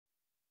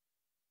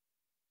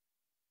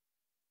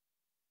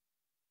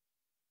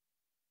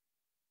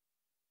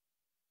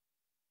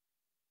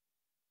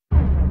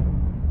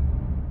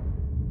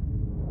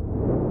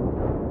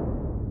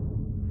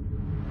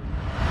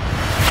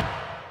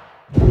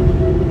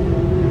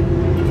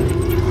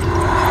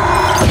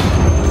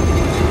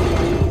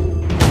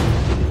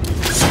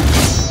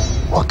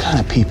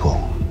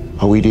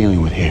we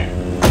dealing with here?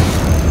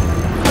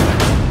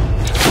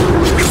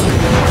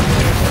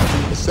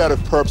 A set of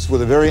perps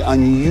with a very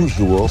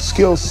unusual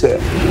skill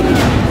set.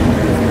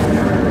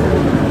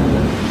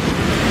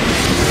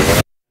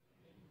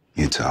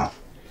 Utah,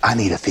 I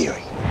need a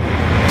theory.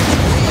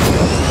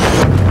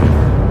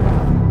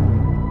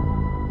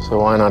 So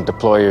why not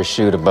deploy your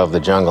chute above the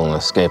jungle and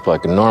escape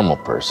like a normal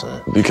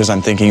person? Because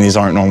I'm thinking these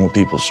aren't normal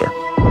people, sir.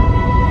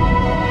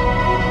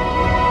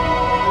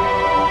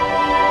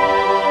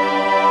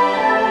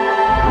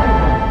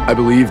 I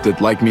believe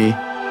that, like me,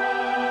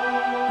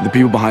 the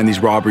people behind these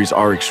robberies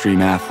are extreme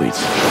athletes,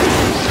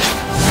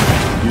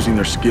 using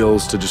their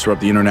skills to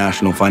disrupt the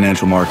international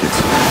financial markets.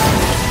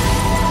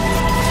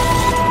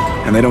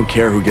 And they don't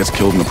care who gets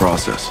killed in the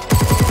process.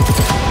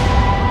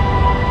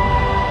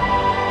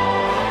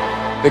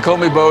 They call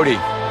me Bodhi.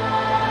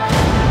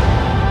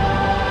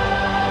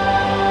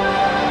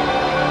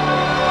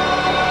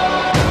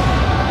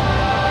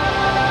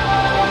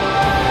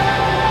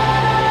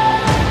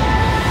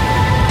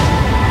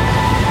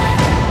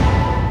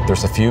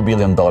 There's a few $1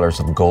 billion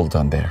of gold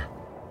down there.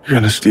 You're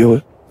gonna steal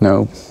it?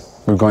 No,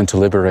 we're going to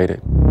liberate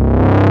it.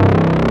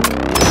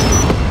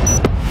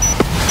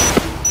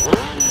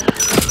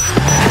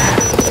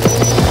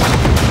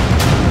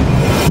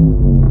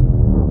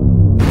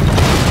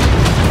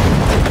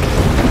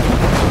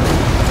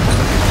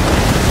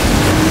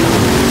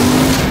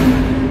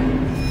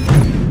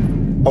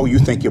 Oh, you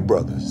think you're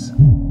brothers?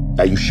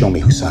 Now you show me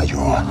whose side you're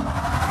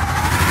on.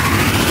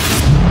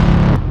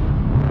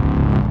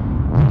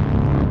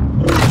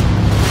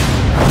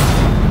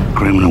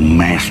 Criminal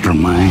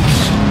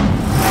masterminds.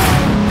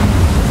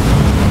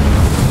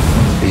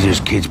 They're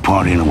just kids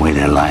partying away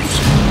their lives.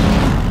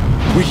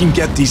 We can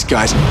get these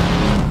guys.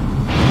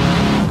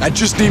 I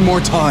just need more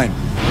time.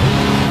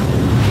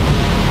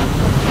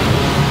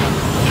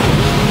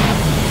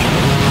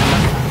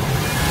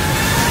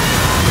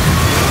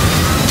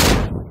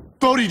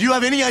 Bodhi, do you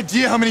have any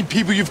idea how many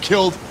people you've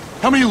killed?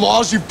 How many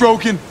laws you've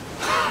broken?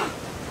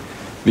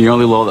 The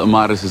only law that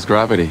matters is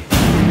gravity.